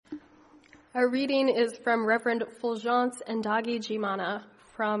Our reading is from Reverend Fulgence Ndagijimana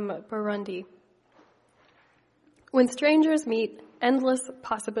from Burundi. When strangers meet, endless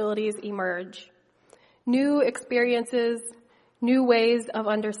possibilities emerge. New experiences, new ways of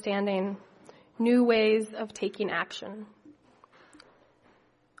understanding, new ways of taking action.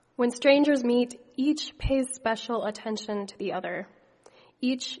 When strangers meet, each pays special attention to the other.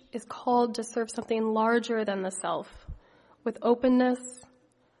 Each is called to serve something larger than the self, with openness,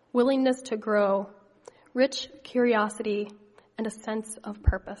 willingness to grow, rich curiosity, and a sense of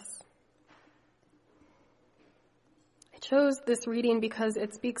purpose. I chose this reading because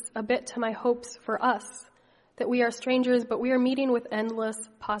it speaks a bit to my hopes for us, that we are strangers, but we are meeting with endless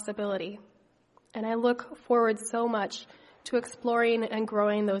possibility. And I look forward so much to exploring and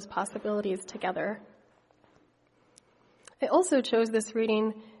growing those possibilities together. I also chose this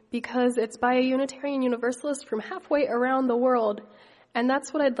reading because it's by a Unitarian Universalist from halfway around the world, and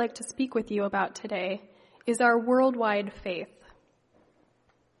that's what I'd like to speak with you about today, is our worldwide faith.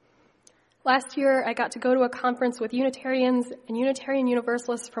 Last year, I got to go to a conference with Unitarians and Unitarian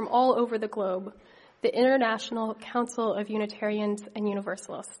Universalists from all over the globe, the International Council of Unitarians and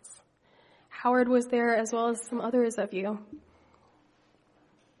Universalists. Howard was there, as well as some others of you.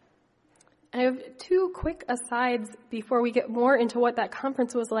 I have two quick asides before we get more into what that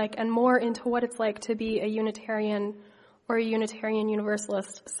conference was like and more into what it's like to be a Unitarian or a Unitarian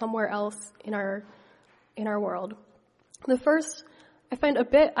Universalist somewhere else in our world. The first I find a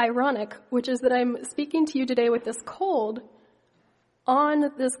bit ironic, which is that I'm speaking to you today with this cold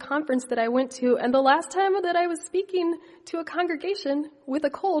on this conference that I went to, and the last time that I was speaking to a congregation with a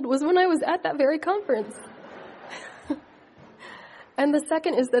cold was when I was at that very conference. And the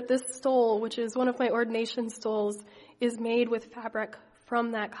second is that this stole, which is one of my ordination stoles, is made with fabric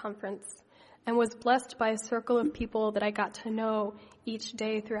from that conference and was blessed by a circle of people that I got to know each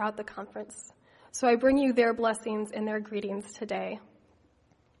day throughout the conference. So I bring you their blessings and their greetings today.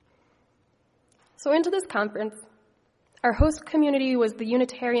 So into this conference, our host community was the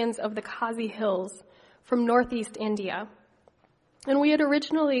Unitarians of the Khazi Hills from northeast India. And we had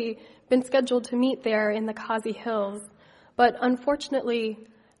originally been scheduled to meet there in the Khazi Hills, but unfortunately,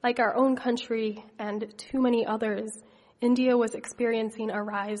 like our own country and too many others, India was experiencing a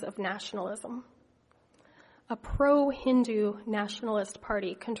rise of nationalism. A pro-Hindu nationalist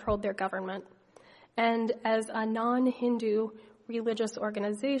party controlled their government, and as a non-Hindu religious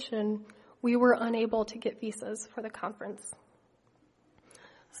organization, we were unable to get visas for the conference.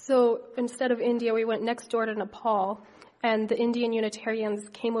 So instead of India, we went next door to Nepal, and the Indian Unitarians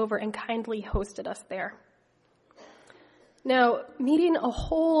came over and kindly hosted us there. Now, meeting a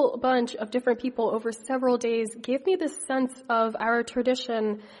whole bunch of different people over several days gave me this sense of our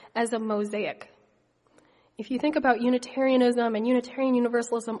tradition as a mosaic. If you think about Unitarianism and Unitarian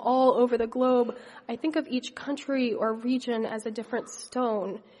Universalism all over the globe, I think of each country or region as a different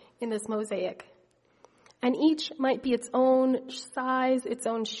stone in this mosaic. And each might be its own size, its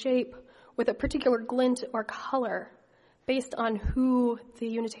own shape, with a particular glint or color based on who the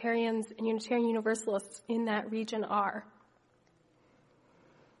Unitarians and Unitarian Universalists in that region are.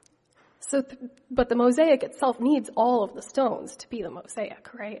 But the mosaic itself needs all of the stones to be the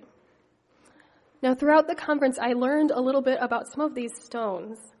mosaic, right? Now, throughout the conference, I learned a little bit about some of these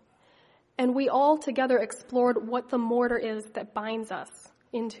stones, and we all together explored what the mortar is that binds us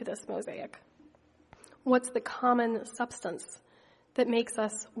into this mosaic. What's the common substance that makes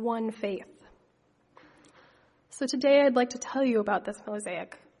us one faith? So today I'd like to tell you about this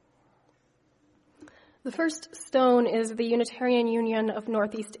mosaic. The first stone is the Unitarian Union of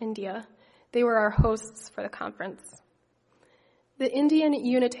Northeast India. They were our hosts for the conference. The Indian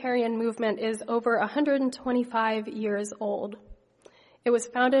Unitarian movement is over 125 years old. It was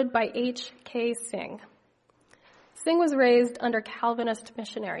founded by H.K. Singh. Singh was raised under Calvinist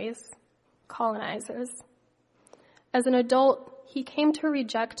missionaries, colonizers. As an adult, he came to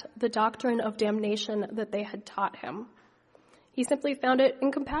reject the doctrine of damnation that they had taught him. He simply found it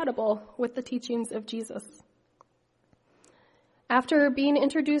incompatible with the teachings of Jesus. After being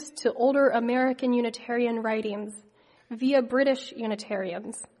introduced to older American Unitarian writings via British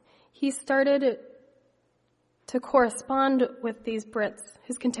Unitarians, he started to correspond with these Brits,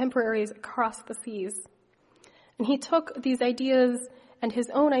 his contemporaries across the seas. And he took these ideas and his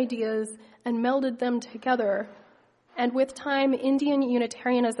own ideas and melded them together. And with time, Indian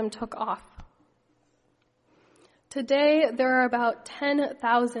Unitarianism took off. Today, there are about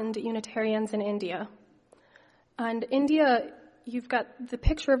 10,000 Unitarians in India. And India, you've got the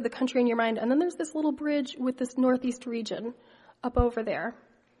picture of the country in your mind, and then there's this little bridge with this northeast region up over there.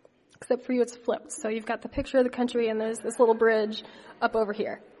 Except for you, it's flipped. So you've got the picture of the country, and there's this little bridge up over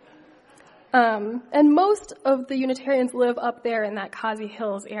here. And most of the Unitarians live up there in that Kazi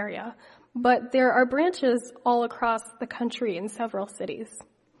Hills area, but there are branches all across the country in several cities.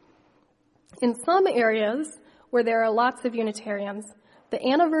 In some areas where there are lots of Unitarians, the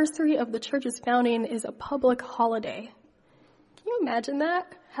anniversary of the church's founding is a public holiday. Can you imagine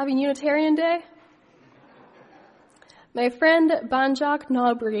that? Having Unitarian Day? My friend Banjak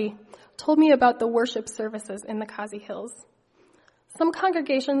Nabri told me about the worship services in the Kazi Hills. Some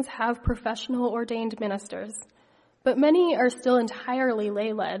congregations have professional ordained ministers, but many are still entirely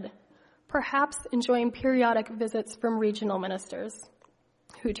lay-led, perhaps enjoying periodic visits from regional ministers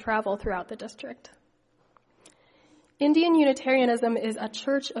who travel throughout the district. Indian Unitarianism is a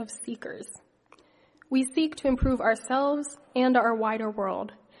church of seekers. We seek to improve ourselves and our wider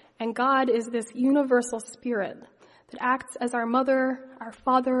world, and God is this universal spirit that acts as our mother, our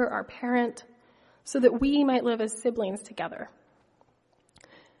father, our parent, so that we might live as siblings together.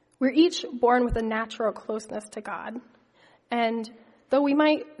 We're each born with a natural closeness to God, and though we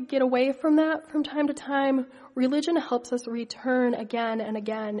might get away from that from time to time, religion helps us return again and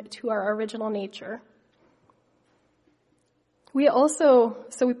again to our original nature. We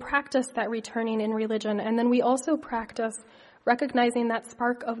practice that returning in religion, and then we also practice recognizing that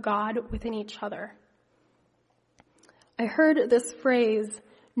spark of God within each other. I heard this phrase,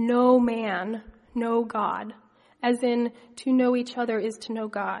 "No man, no God," as in to know each other is to know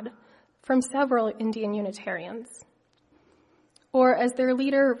God, from several Indian Unitarians. Or as their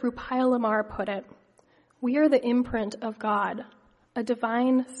leader Rupai Lamar put it, we are the imprint of God, a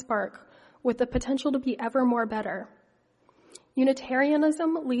divine spark with the potential to be ever more better.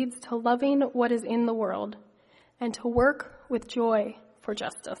 Unitarianism leads to loving what is in the world and to work with joy for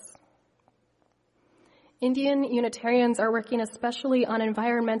justice. Indian Unitarians are working especially on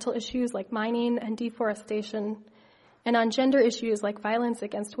environmental issues like mining and deforestation, and on gender issues like violence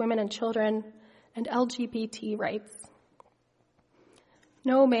against women and children and LGBT rights.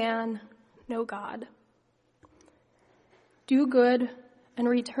 No man, no God. Do good and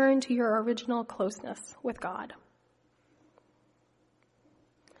return to your original closeness with God.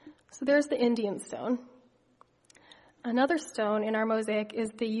 So there's the Indian stone. Another stone in our mosaic is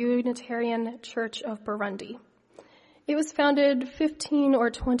the Unitarian Church of Burundi. It was founded 15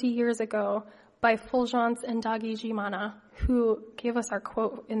 or 20 years ago by Fulgence and Ndagijimana, who gave us our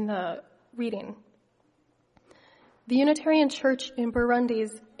quote in the reading. The Unitarian Church in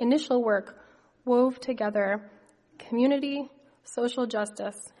Burundi's initial work wove together community, social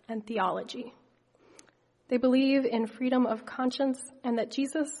justice, and theology. They believe in freedom of conscience and that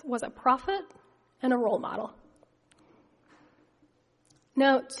Jesus was a prophet and a role model.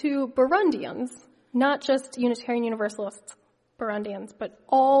 Now, to Burundians, not just Unitarian Universalist Burundians, but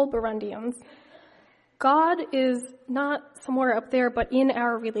all Burundians, God is not somewhere up there, but in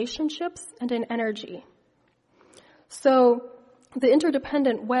our relationships and in energy. So the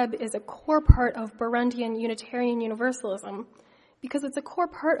interdependent web is a core part of Burundian Unitarian Universalism because it's a core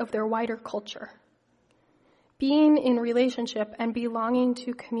part of their wider culture. Being in relationship and belonging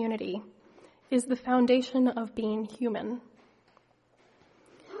to community is the foundation of being human.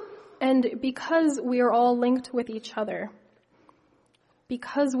 And because we are all linked with each other,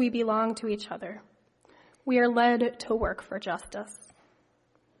 because we belong to each other, we are led to work for justice.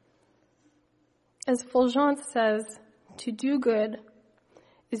 As Fulgence says, to do good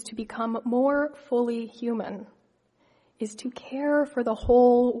is to become more fully human, is to care for the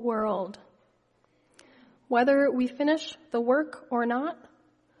whole world. Whether we finish the work or not,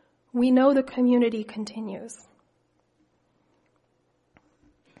 we know the community continues.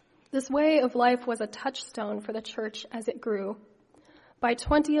 This way of life was a touchstone for the church as it grew. By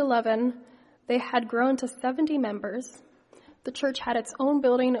 2011, they had grown to 70 members. The church had its own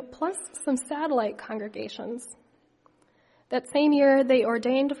building, plus some satellite congregations. That same year, they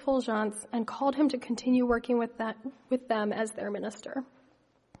ordained Fulgence and called him to continue working with them as their minister.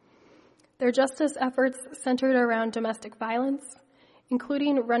 Their justice efforts centered around domestic violence,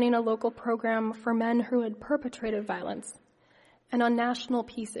 including running a local program for men who had perpetrated violence, and on national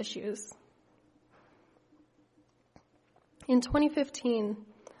peace issues. In 2015,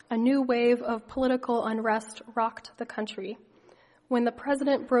 a new wave of political unrest rocked the country when the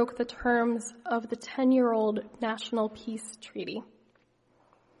president broke the terms of the 10-year-old National Peace Treaty.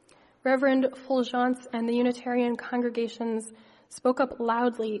 Reverend Fulgence and the Unitarian congregations spoke up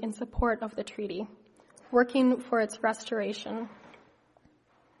loudly in support of the treaty, working for its restoration.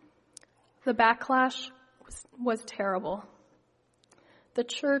 The backlash was terrible. The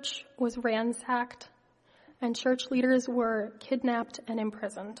church was ransacked, and church leaders were kidnapped and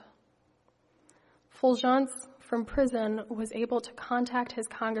imprisoned. Fulgence, from prison, was able to contact his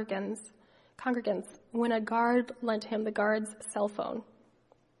congregants congregants when a guard lent him the guard's cell phone.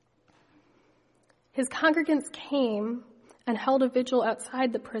 His congregants came and held a vigil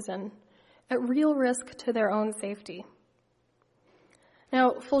outside the prison at real risk to their own safety.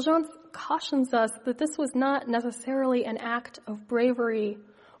 Now, Fulgence cautions us that this was not necessarily an act of bravery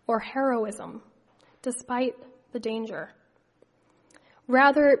or heroism, despite the danger.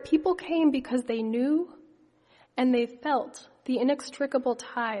 Rather, people came because they knew and they felt the inextricable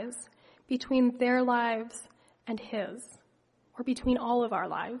ties between their lives and his, or between all of our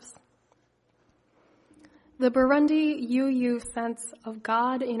lives. The Burundi UU sense of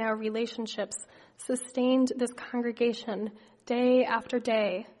God in our relationships sustained this congregation day after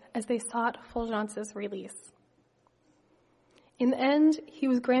day as they sought Fulgence's release. In the end, he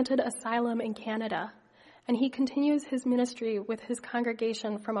was granted asylum in Canada, and he continues his ministry with his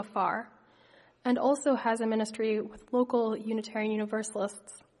congregation from afar, and also has a ministry with local Unitarian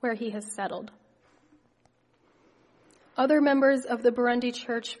Universalists where he has settled. Other members of the Burundi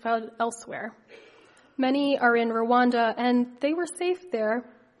church fled elsewhere. Many are in Rwanda, and they were safe there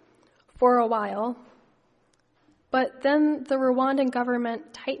for a while. But then the Rwandan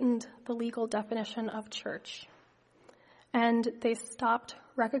government tightened the legal definition of church, and they stopped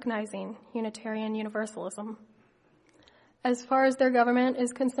recognizing Unitarian Universalism. As far as their government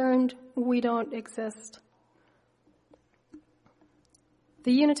is concerned, we don't exist.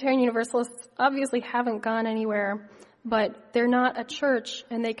 The Unitarian Universalists obviously haven't gone anywhere, but they're not a church,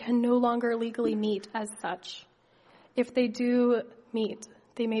 and they can no longer legally meet as such. If they do meet,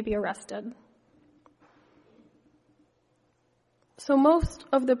 they may be arrested. So most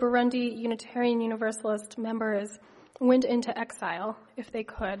of the Burundi Unitarian Universalist members went into exile, if they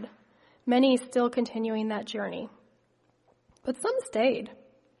could, many still continuing that journey. But some stayed.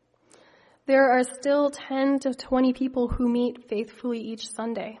 There are still 10 to 20 people who meet faithfully each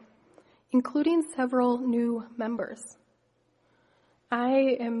Sunday, including several new members.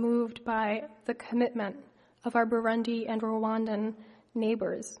 I am moved by the commitment of our Burundi and Rwandan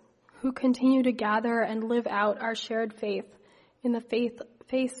neighbors who continue to gather and live out our shared faith in the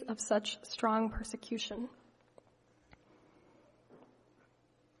face of such strong persecution.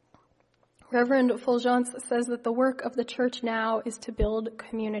 Reverend Fulgence says that the work of the church now is to build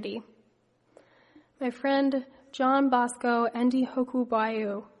community. My friend John Bosco Ndihoku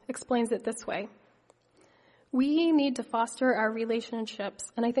Bayu explains it this way. We need to foster our relationships,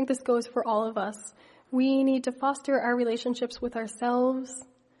 and I think this goes for all of us. We need to foster our relationships with ourselves,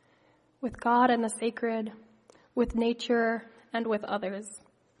 with God and the sacred, with nature, and with others.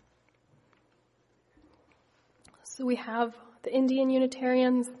 So we have the Indian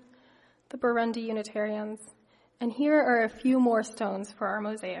Unitarians, the Burundi Unitarians, and here are a few more stones for our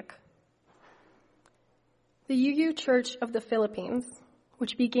mosaic. The UU Church of the Philippines,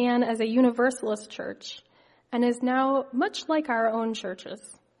 which began as a Universalist church and is now much like our own churches.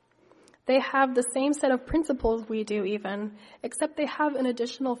 They have the same set of principles we do even, except they have an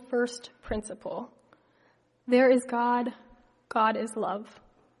additional first principle. There is God, God is love.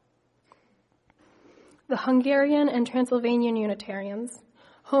 The Hungarian and Transylvanian Unitarians,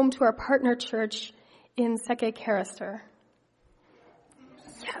 home to our partner church in Székelykeresztúr.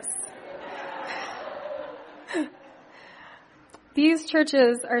 Yes. These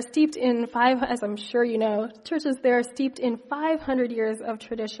churches are steeped in as I'm sure you know, churches there are steeped in 500 years of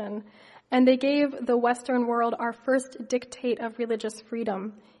tradition, and they gave the Western world our first dictate of religious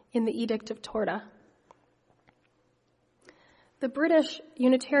freedom in the Edict of Torda. The British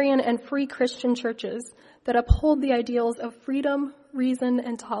Unitarian and Free Christian churches that uphold the ideals of freedom, reason,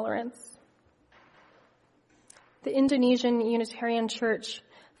 and tolerance. The Indonesian Unitarian Church,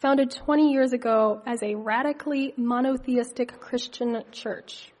 founded 20 years ago as a radically monotheistic Christian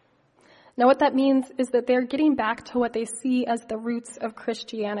church. Now what that means is that they're getting back to what they see as the roots of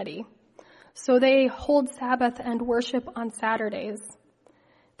Christianity. So they hold Sabbath and worship on Saturdays.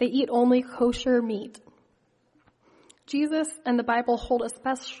 They eat only kosher meat. Jesus and the Bible hold a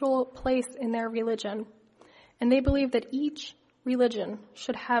special place in their religion, and they believe that each religion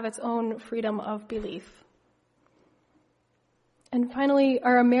should have its own freedom of belief. And finally,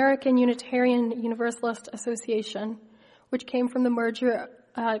 our American Unitarian Universalist Association, which came from the merger,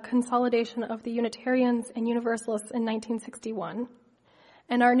 consolidation of the Unitarians and Universalists in 1961,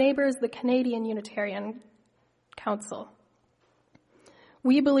 and our neighbors, the Canadian Unitarian Council.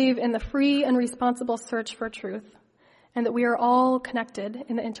 We believe in the free and responsible search for truth, and that we are all connected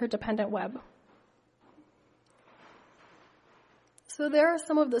in the interdependent web. So there are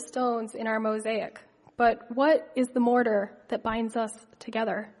some of the stones in our mosaic, but what is the mortar that binds us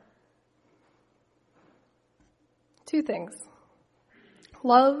together? Two things: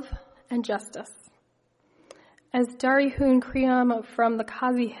 love and justice. As Darihun Kriyam from the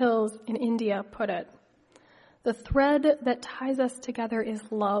Kazi Hills in India put it, the thread that ties us together is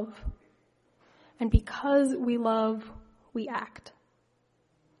love, and because we love, we act.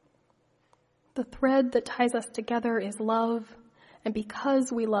 The thread that ties us together is love, and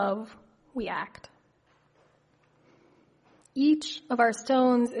because we love, we act. Each of our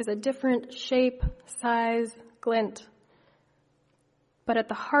stones is a different shape, size, glint, but at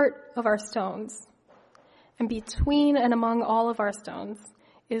the heart of our stones, and between and among all of our stones,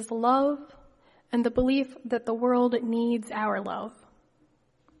 is love and the belief that the world needs our love.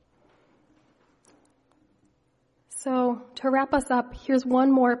 So, to wrap us up, here's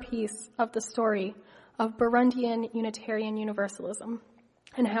one more piece of the story of Burundian Unitarian Universalism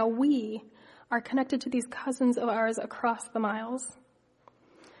and how we are connected to these cousins of ours across the miles.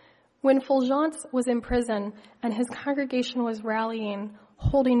 When Fulgence was in prison and his congregation was rallying,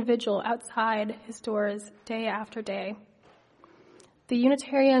 holding vigil outside his doors day after day, the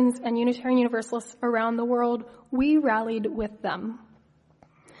Unitarians and Unitarian Universalists around the world, we rallied with them.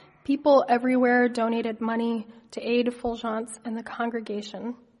 People everywhere donated money to aid Fulgence and the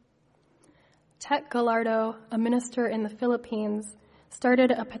congregation. Tet Gallardo, a minister in the Philippines, started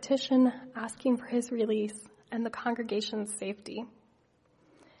a petition asking for his release and the congregation's safety.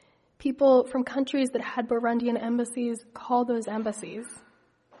 People from countries that had Burundian embassies called those embassies.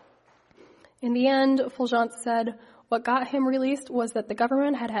 In the end, Fulgence said what got him released was that the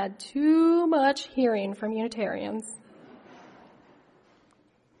government had had too much hearing from Unitarians.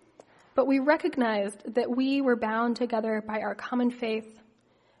 But we recognized that we were bound together by our common faith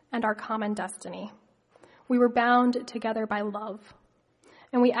and our common destiny. We were bound together by love,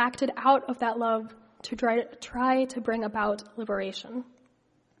 and we acted out of that love to try to bring about liberation.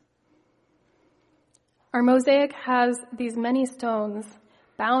 Our mosaic has these many stones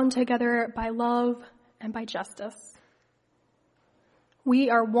bound together by love and by justice.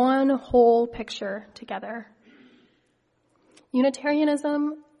 We are one whole picture together.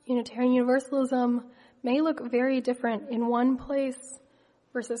 Unitarianism, Unitarian Universalism may look very different in one place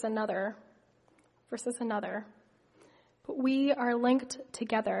versus another, but we are linked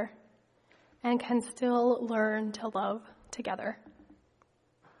together and can still learn to love together.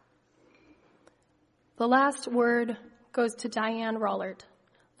 The last word goes to Diane Rollert,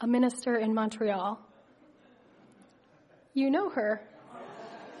 a minister in Montreal. You know her.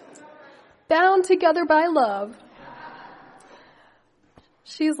 Bound together by love.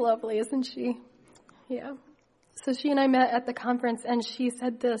 She's lovely, isn't she? Yeah. So she and I met at the conference, and she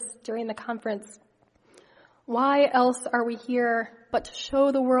said this during the conference. Why else are we here but to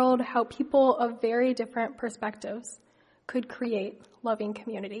show the world how people of very different perspectives could create loving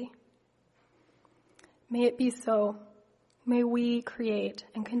community? May it be so. May we create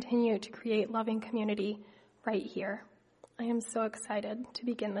and continue to create loving community right here. I am so excited to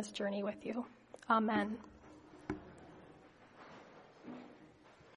begin this journey with you. Amen.